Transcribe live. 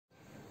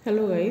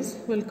Hello guys,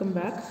 welcome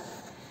back.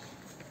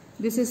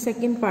 This is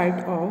second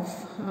part of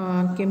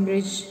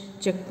Cambridge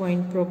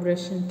checkpoint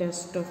progression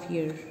test of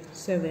year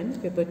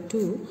 7 paper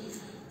 2.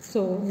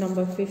 So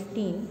number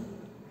 15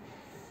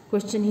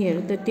 question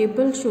here. The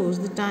table shows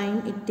the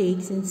time it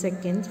takes in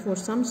seconds for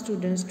some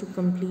students to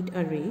complete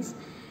a race.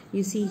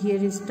 You see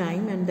here is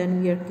time and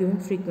then we are given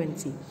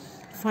frequency.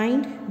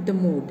 Find the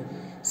mode.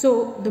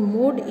 So the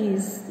mode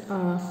is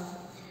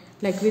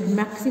like with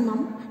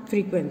maximum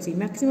frequency.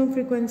 Maximum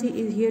frequency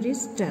is here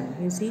is 10.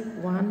 You see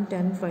 1,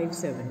 10, 5,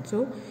 7.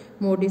 So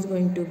mode is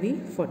going to be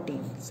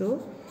 14.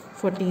 So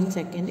 14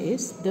 second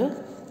is the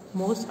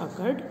most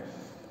occurred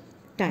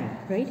time,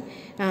 right?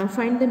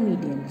 Find the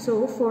median.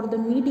 So for the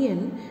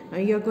median,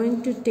 you are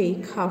going to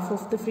take half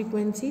of the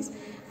frequencies.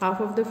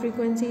 Half of the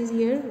frequencies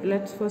here.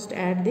 Let's first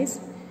add this.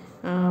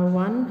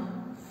 1,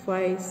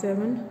 5,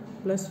 7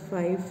 plus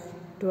 5,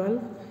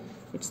 12.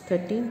 It's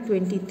 13,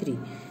 23.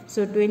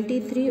 So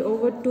 23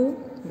 over 2,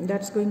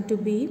 that's going to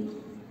be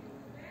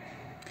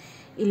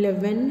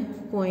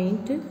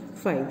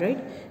 11.5,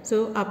 right?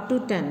 So up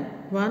to 10,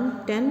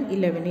 1, 10,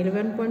 11.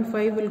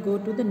 11.5 will go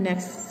to the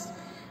next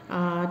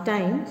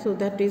time. So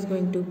that is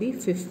going to be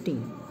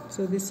 15.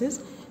 So this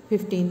is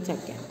 15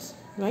 seconds,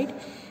 right?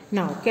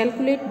 Now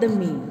calculate the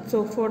mean.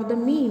 So for the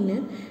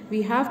mean,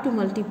 we have to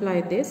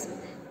multiply this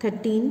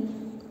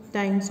 13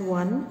 times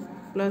 1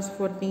 plus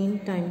 14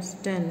 times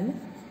 10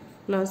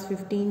 plus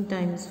 15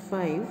 times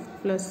 5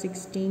 plus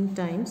 16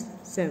 times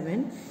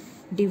 7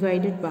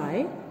 divided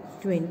by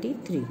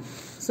 23.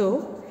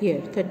 So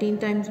here 13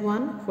 times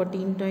 1,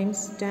 14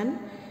 times 10,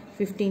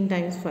 15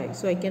 times 5.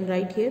 So I can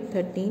write here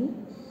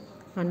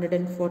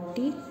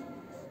 1340,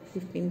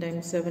 15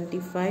 times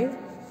 75,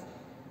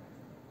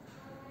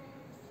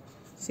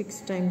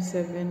 6 times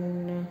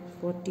 7,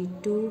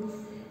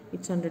 42,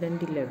 it's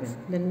 111.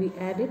 Then we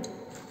add it.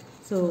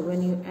 So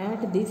when you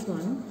add this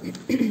one,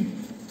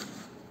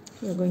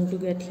 we are going to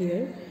get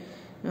here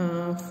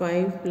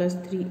 5 plus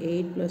 3,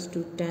 8 plus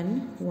 2,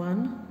 10,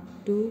 1,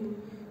 2,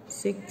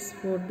 6,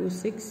 4, 2,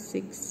 6,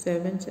 6,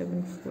 7,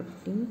 7,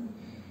 14,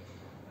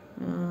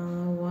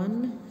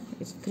 1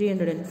 is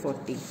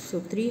 340. So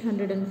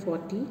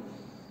 340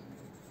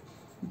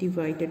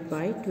 divided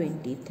by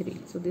 23.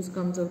 So this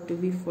comes out to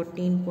be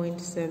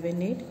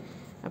 14.78,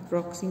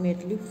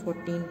 approximately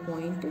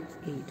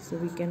 14.8. So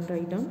we can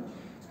write down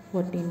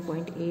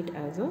 14.8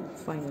 as a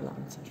final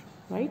answer,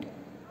 right?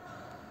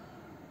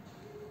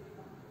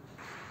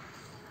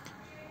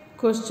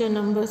 Question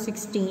number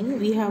 16,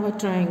 we have a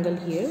triangle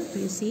here.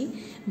 You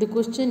see, the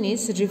question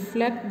is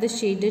reflect the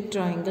shaded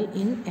triangle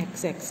in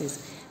x-axis.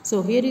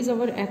 So here is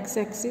our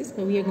x-axis.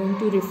 So we are going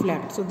to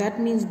reflect. So that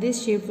means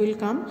this shape will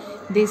come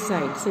this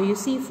side. So you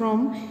see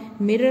from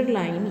mirror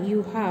line,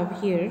 you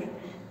have here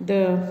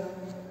the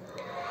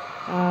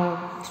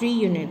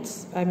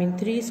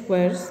 3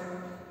 squares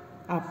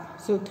up.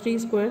 So 3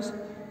 squares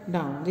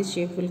down. This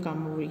shape will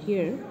come over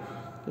here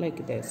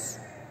like this.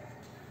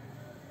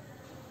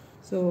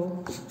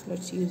 So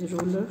let's use a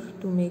ruler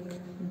to make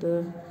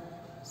the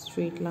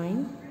straight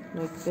line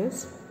like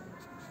this.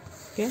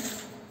 Okay,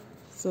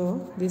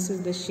 so this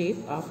is the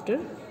shape after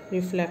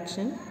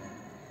reflection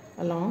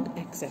along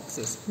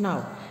x-axis.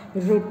 Now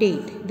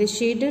rotate the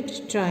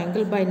shaded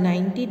triangle by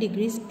 90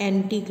 degrees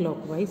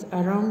anti-clockwise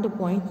around the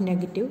point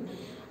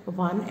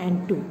 -1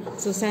 and 2.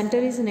 So center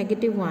is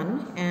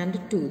 -1 and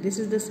 2. This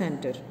is the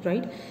center,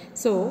 right?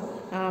 So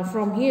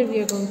from here we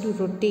are going to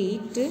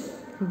rotate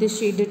the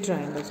shaded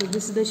triangle. So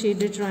this is the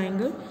shaded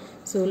triangle.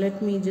 So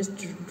let me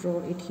just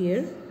draw it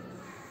here.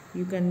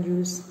 You can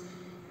use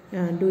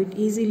do it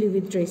easily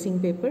with tracing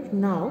paper.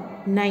 Now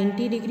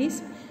 90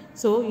 degrees.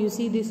 So you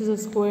see this is a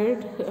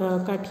squared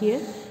cut here.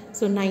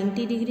 So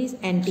 90 degrees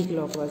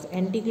anti-clockwise.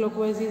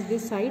 Anti-clockwise is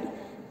this side.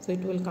 So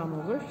it will come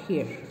over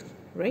here,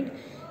 right?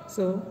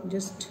 So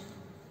just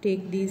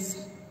take these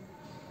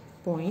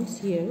points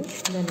here.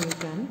 Then you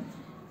can.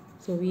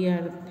 So we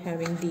are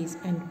having these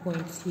end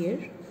points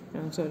here.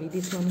 Sorry,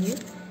 this one here.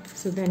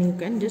 So then you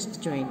can just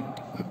join it.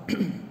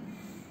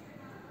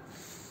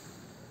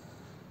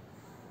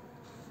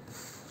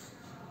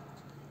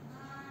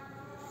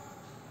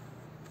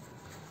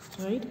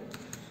 Right?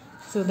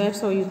 So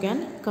that's how you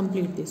can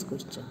complete this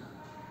question.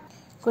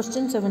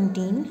 Question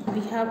 17.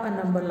 We have a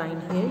number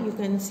line here. You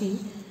can see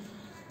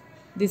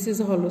this is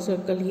a hollow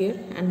circle here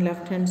and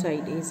left hand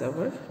side is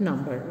our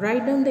number.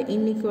 Write down the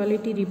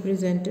inequality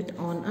represented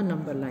on a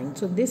number line.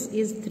 So this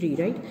is 3,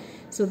 right?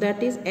 So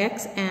that is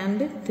x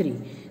and 3.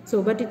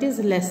 So but it is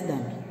less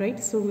than, right?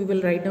 So we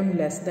will write down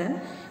less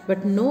than,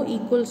 but no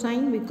equal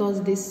sign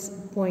because this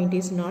point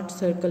is not,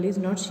 circle is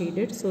not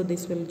shaded. So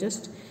this will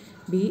just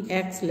be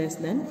x less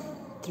than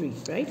 3,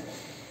 right?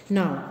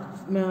 Now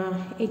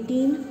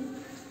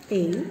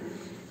 18a.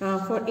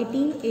 For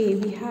 18a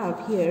we have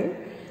here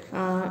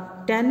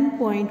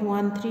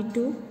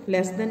 10.132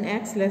 less than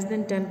x less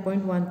than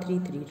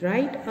 10.133.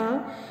 Write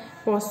a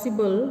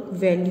possible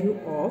value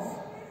of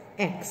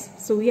x.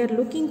 So we are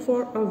looking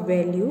for a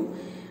value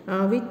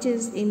which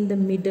is in the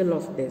middle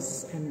of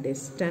this and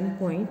this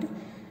 10.1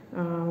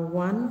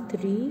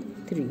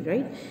 133,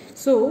 right?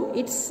 So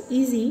it's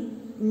easy,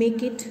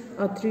 make it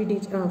a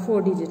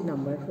 4-digit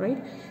number,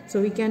 right?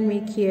 So we can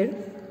make here,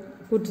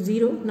 put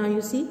 0. Now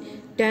you see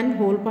 10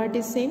 whole part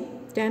is same,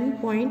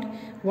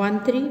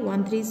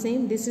 10.13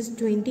 same, this is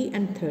 20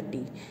 and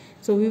 30.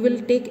 So we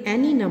will take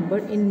any number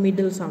in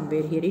middle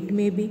somewhere here. It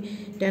may be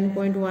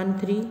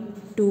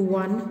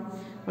 10.1321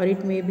 or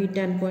it may be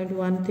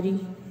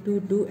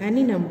 10.1322,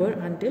 any number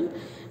until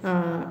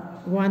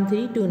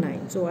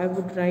 1329. So I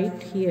would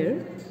write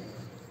here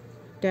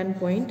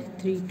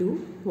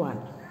 10.321,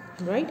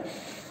 right?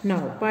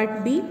 Now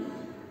part B,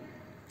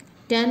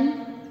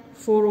 10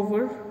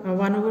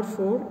 1 over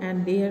 4,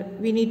 and there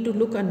we need to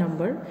look a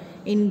number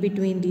in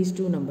between these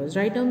two numbers.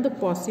 Write down the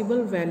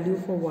possible value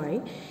for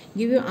y.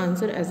 Give your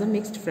answer as a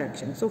mixed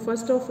fraction. So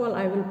first of all,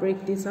 I will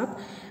break this up.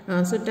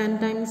 So 10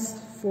 times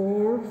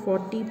 4,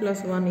 40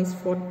 plus 1 is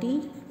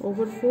 40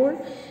 over 4.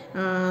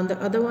 The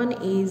other one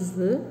is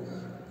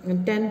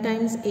 10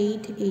 times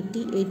 8,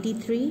 80,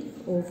 83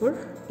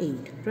 over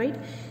 8, right?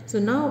 So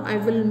now I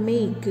will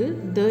make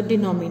the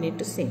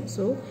denominator same.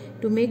 So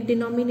to make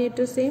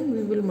denominator same,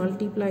 we will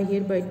multiply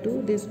here by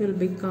 2. This will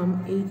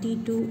become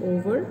 82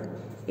 over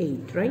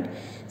 8, right?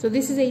 So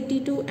this is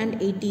 82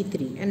 and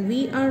 83, and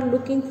we are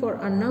looking for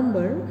a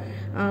number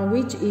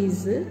which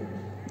is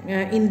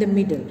in the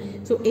middle.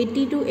 So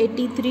 82,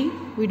 83,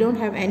 we don't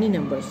have any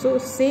number. So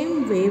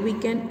same way we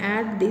can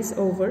add this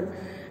over.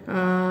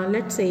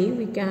 Let's say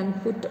we can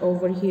put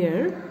over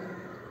here,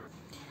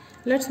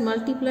 let's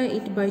multiply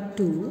it by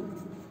 2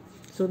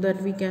 so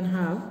that we can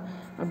have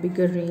a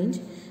bigger range.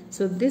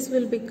 So this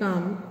will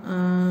become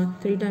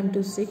 3 times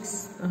 2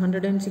 6,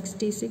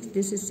 166.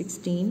 This is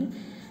 16,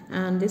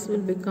 and this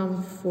will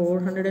become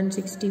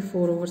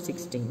 464 over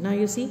 16. Now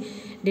you see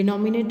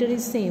denominator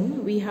is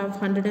same. We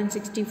have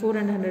 164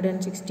 and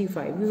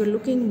 165. We were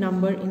looking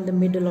number in the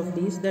middle of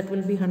these, that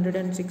will be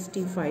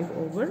 165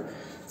 over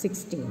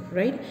 16,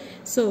 right?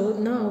 So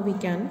now we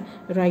can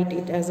write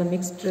it as a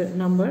mixed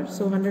number.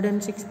 So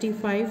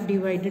 165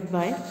 divided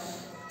by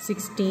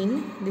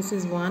 16, this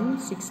is 1,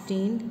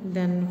 16,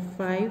 then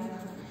 5,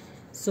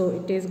 so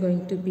it is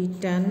going to be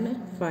 10,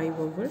 5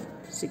 over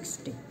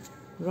 16,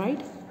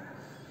 right?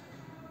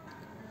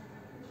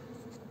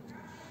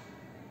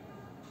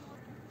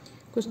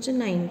 Question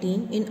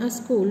 19. In a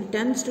school,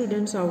 10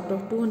 students out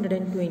of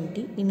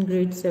 220 in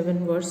grade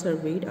 7 were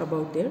surveyed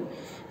about their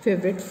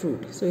favorite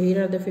fruit. So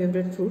here are the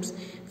favorite fruits.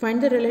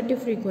 Find the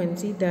relative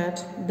frequency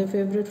that the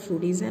favorite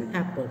fruit is an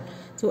apple.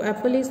 So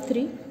apple is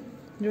 3,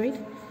 right?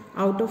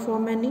 Out of how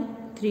many?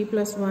 3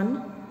 plus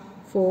 1,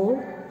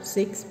 4,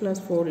 6 plus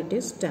 4, it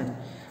is 10.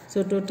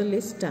 So total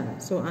is 10.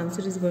 So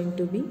answer is going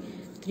to be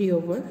 3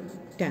 over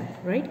 10,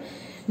 right?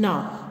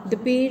 Now, the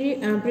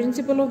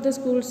principal of the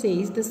school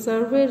says the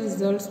survey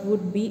results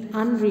would be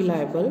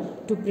unreliable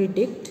to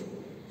predict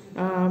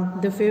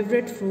the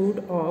favorite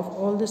food of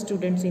all the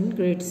students in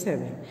grade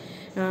 7.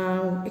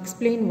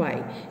 Explain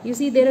why. You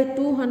see, there are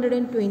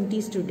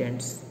 220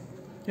 students,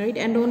 right,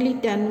 and only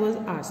 10 was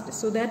asked.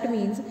 So that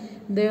means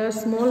the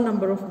small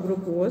number of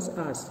group was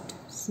asked.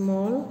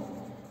 Small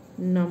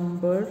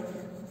number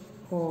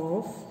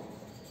of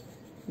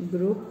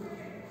group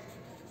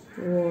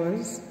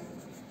was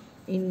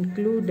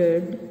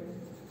included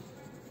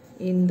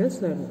in the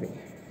survey.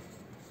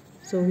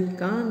 So we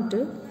can't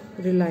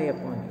rely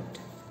upon it.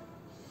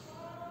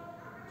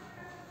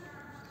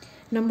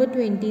 Number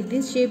 20.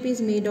 This shape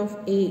is made of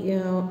 8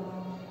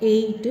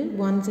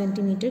 1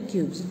 centimeter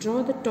cubes.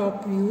 Draw the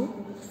top view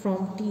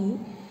from T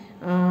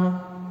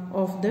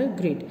of the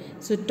grid.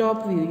 So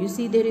top view, you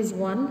see there is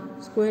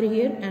one square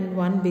here and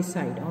one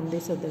beside on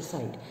this other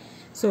side.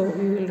 So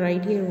we will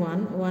write here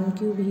one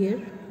cube here,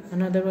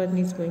 another one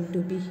is going to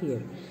be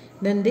here.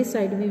 Then this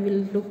side we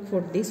will look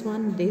for this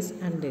one, this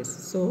and this.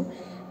 So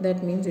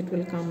that means it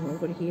will come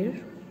over here.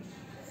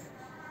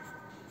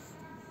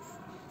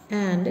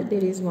 And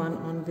there is one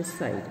on this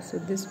side. So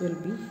this will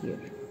be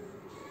here.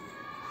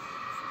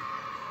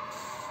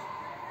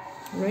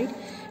 Right?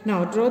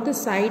 Now draw the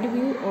side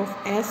view of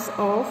S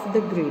of the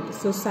grid.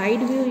 So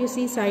side view, you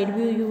see side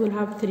view you will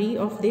have 3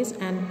 of this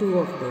and 2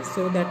 of this.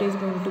 So that is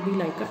going to be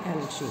like a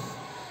L shape.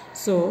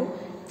 So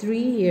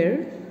 3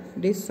 here,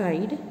 this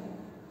side,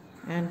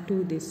 and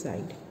 2 this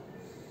side.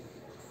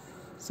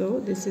 So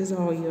this is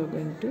how you are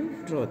going to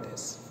draw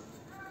this,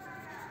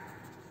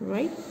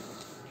 right?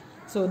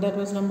 So that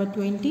was number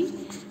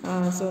 20.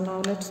 So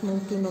now let's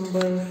move to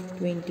number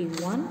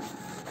 21.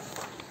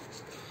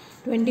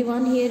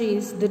 21 here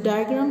is the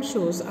diagram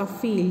shows a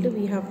field.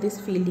 We have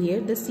this field here.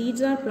 The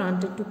seeds are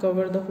planted to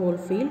cover the whole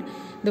field.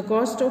 The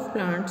cost of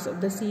plants of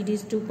the seed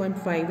is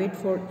 2.58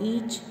 for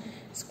each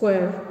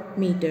square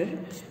meter.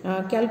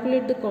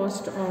 Calculate the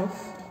cost of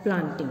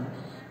planting.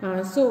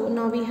 So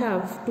now we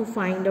have to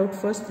find out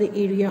first the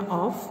area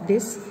of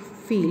this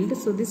field.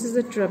 So this is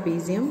a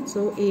trapezium.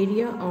 So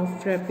area of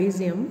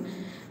trapezium,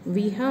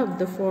 we have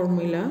the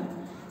formula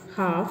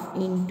half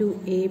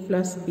into A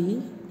plus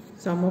B,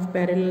 sum of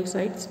parallel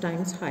sides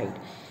times height.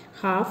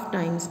 Half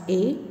times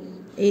A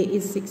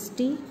is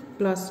 60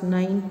 plus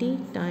 90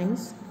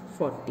 times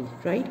 40,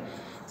 right?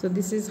 So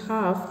this is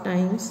half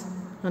times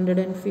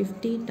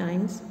 150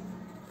 times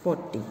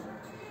 40.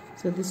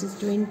 So this is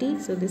 20.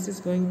 So this is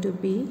going to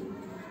be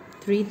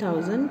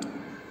 3000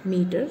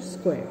 meters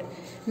squared.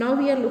 Now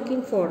we are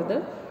looking for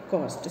the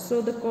cost.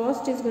 So the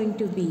cost is going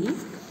to be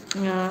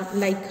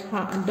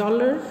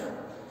dollar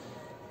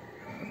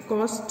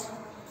cost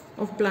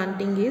of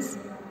planting is,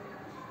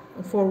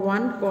 for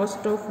one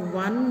cost of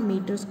 1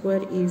 meter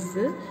square is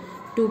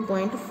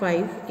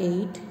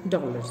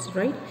 $2.58,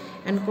 right?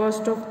 And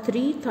cost of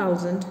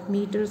 3000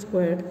 meter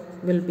square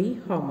will be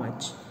how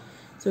much?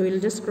 So we'll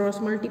just cross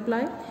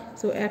multiply.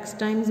 So x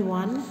times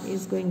 1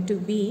 is going to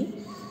be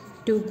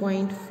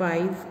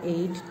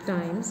 2.58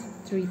 times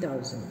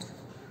 3000,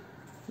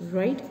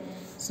 right?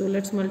 So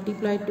let's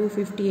multiply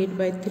 258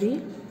 by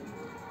 3.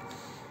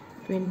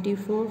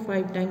 24,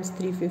 5 times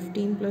 3,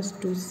 15 plus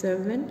 2,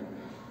 7,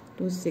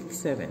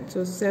 267.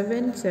 So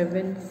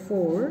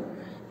 774.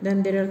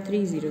 Then there are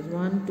 3 zeros,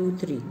 1, 2,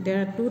 3.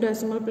 There are 2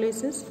 decimal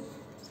places.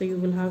 So you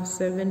will have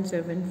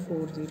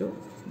 $7740.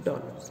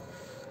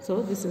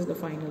 So this is the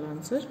final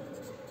answer,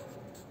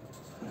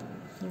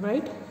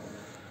 right?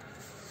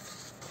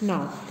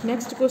 Now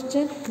next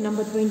question,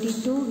 number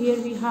 22. Here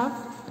we have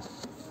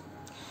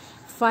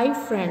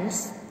 5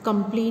 friends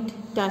complete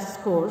test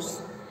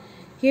scores.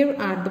 Here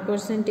are the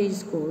percentage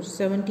scores: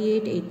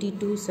 78,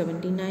 82,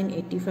 79,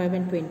 85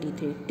 and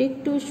 23.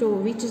 Tick to show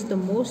which is the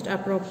most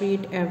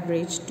appropriate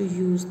average to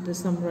use to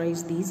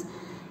summarize these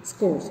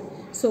scores.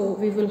 So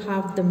we will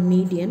have the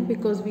median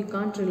because we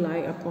can't rely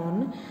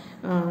upon,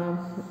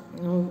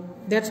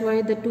 that's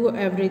why the 2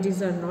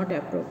 averages are not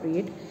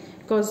appropriate,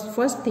 because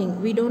first thing,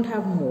 we don't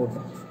have mode.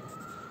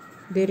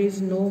 There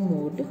is no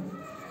mode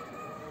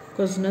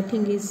because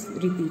nothing is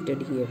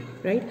repeated here,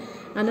 right?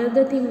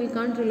 Another thing, we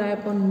can't rely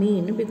upon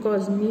mean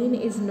because mean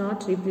is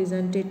not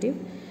representative.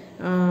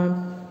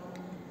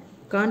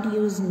 Can't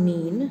use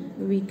mean.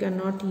 We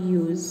can't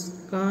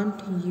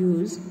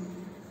use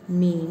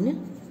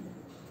mean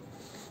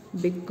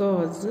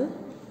because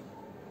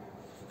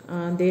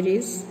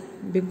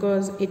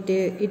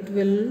it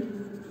will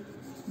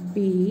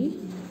be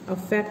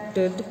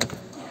affected.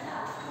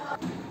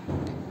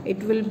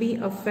 It will be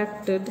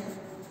affected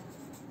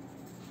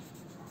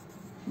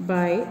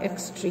by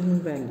extreme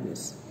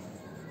values,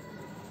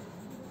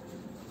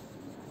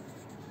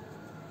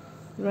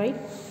 right?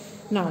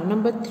 Now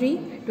number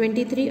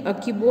 23, a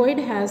cuboid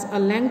has a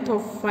length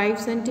of 5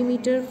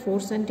 cm, 4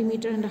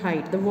 cm and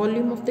height. The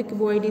volume of the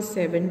cuboid is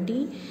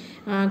 70.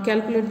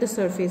 Calculate the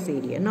surface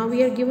area. Now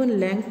we are given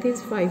length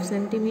is 5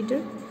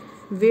 cm,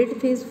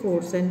 width is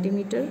 4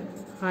 cm,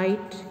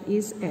 height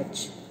is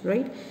h,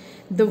 right?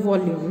 The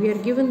volume, we are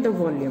given the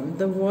volume.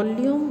 The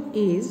volume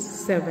is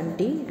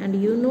 70 and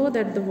you know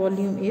that the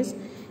volume is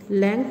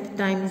length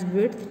times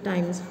width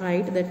times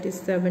height, that is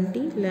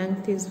 70.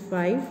 Length is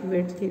 5,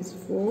 width is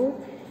 4,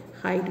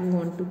 height we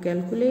want to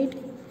calculate.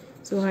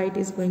 So height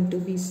is going to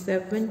be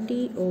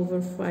 70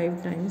 over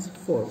 5 times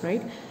 4,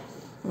 right?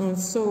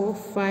 So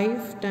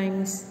 5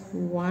 times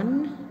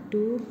 1,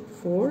 2,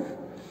 4.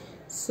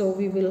 So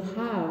we will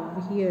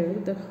have here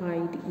the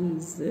height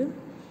is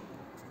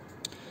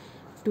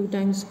 2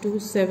 times 2,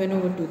 7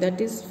 over 2, that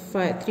is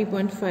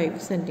 3.5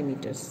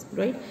 centimeters,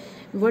 right?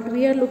 What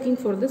we are looking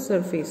for the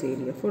surface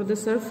area. For the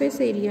surface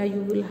area,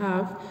 you will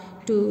have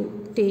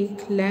to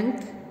take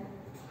length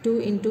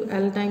 2 into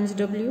L times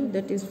W,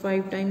 that is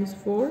 5 times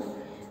 4,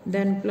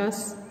 then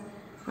plus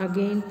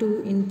again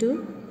 2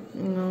 into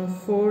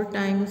 4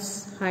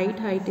 times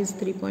height is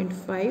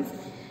 3.5,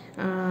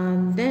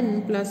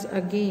 then plus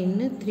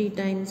again 3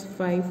 times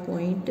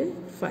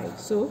 5.5.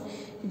 So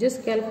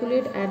just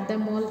calculate, add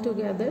them all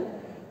together.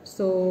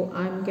 So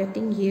I'm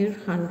getting here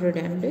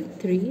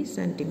 103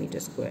 centimeter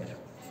square.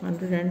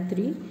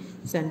 103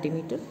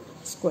 centimeter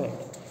square.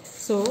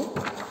 So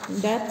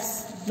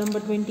that's number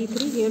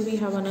 23. Here we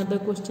have another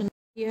question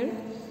here.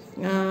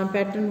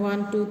 Pattern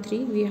 1, 2,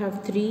 3. We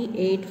have 3,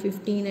 8,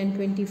 15 and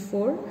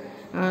 24.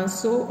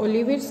 So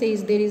Oliver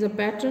says there is a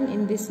pattern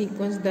in this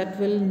sequence that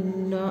will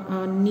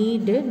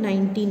need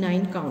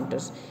 99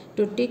 counters.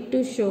 To tick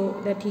to show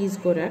that he is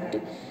correct.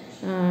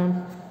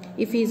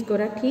 If he is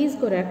correct, he is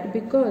correct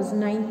because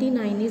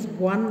 99 is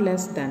 1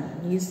 less than.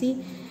 You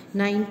see,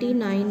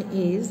 99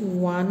 is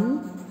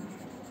 1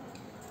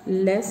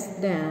 less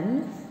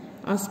than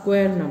a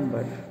square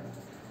number.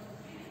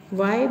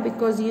 Why?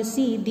 Because you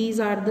see, these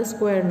are the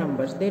square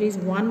numbers. There is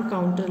 1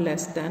 counter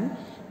less than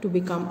to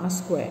become a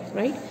square,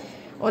 right?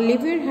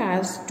 Oliver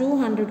has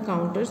 200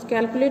 counters.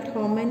 Calculate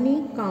how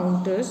many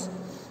counters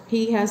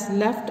he has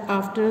left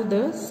after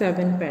the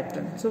 7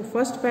 pattern. So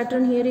first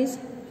pattern here is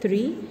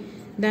 3.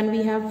 Then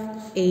we have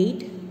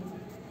 8,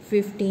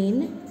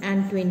 15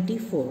 and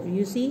 24.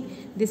 You see,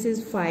 this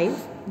is 5.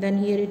 Then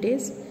here it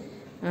is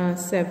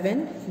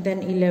 7.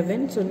 Then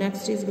 11. So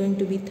next is going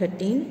to be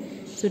 13.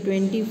 So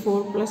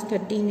 24 plus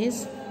 13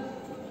 is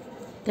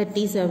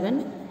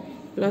 37.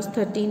 Plus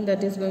 13,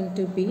 that is going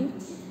to be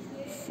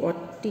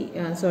 40.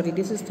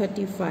 This is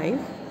 35.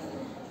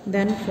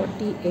 Then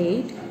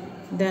 48.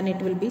 then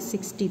it will be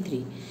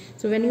 63.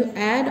 So when you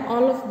add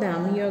all of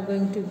them, you are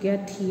going to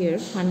get here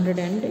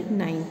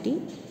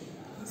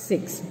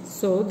 196.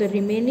 So the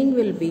remaining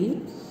will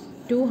be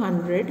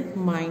 200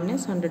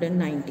 minus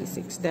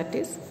 196, that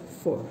is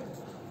 4.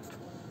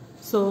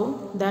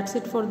 So that's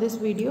it for this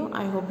video.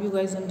 I hope you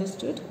guys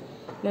understood.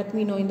 Let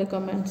me know in the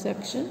comment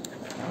section,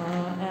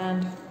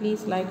 and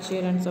please like,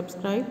 share and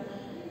subscribe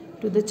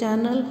to the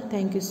channel.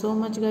 Thank you so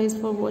much guys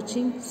for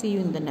watching. See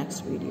you in the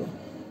next video.